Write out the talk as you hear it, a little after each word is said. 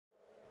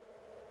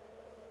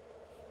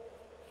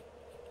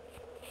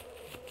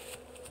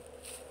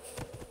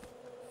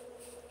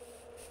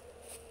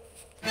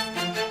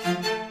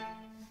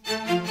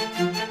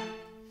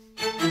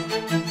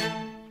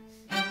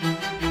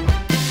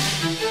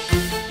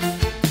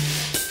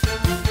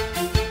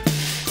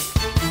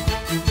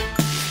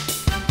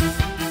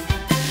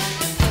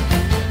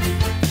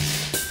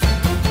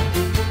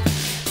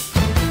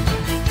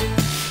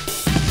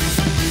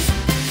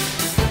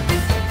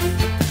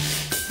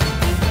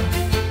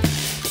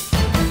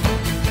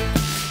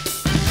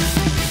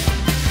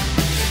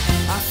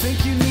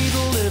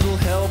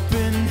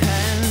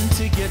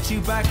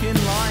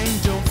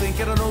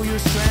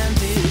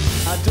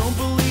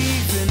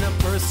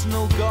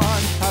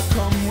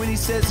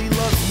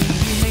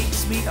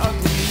makes me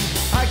ugly.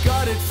 I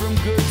got it from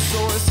good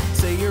source.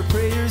 Say your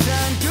prayers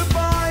and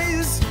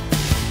goodbyes.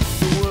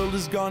 The world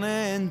is gonna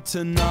end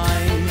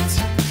tonight.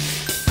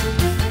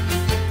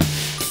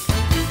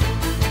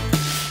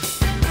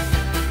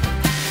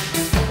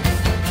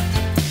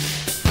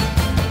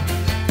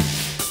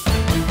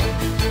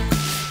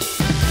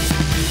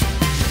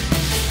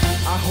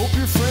 I hope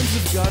your friends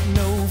have gotten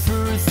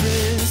over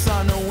this.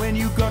 I know when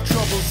you got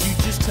troubles, you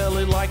just tell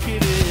it like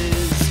it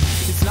is.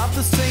 It's not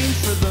the same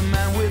for the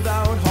man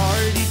without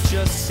heart. He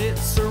just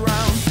sits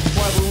around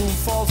while the room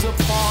falls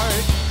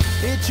apart.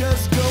 It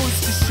just goes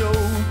to show,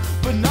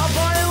 but not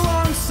by a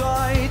long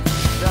sight,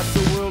 that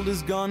the world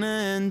is gonna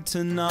end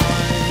tonight.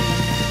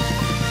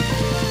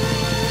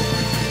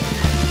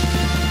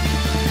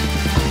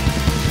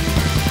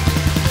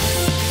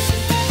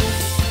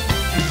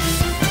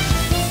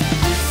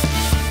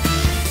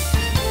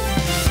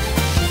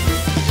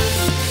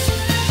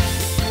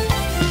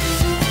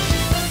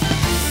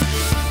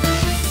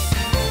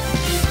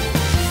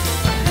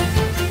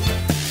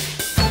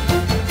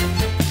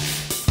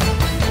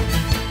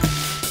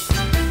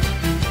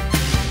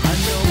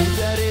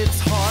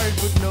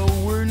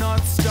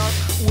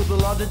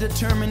 The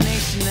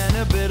determination and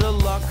a bit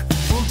of luck.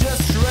 We'll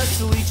just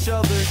wrestle each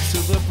other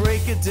till the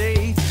break of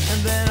day, and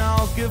then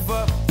I'll give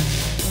up,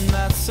 and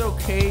that's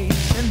okay.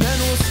 And then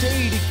we'll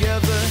stay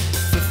together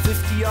for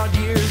 50 odd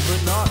years,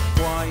 but not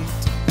quite,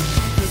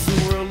 'cause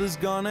the world is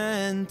gonna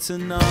end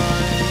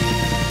tonight.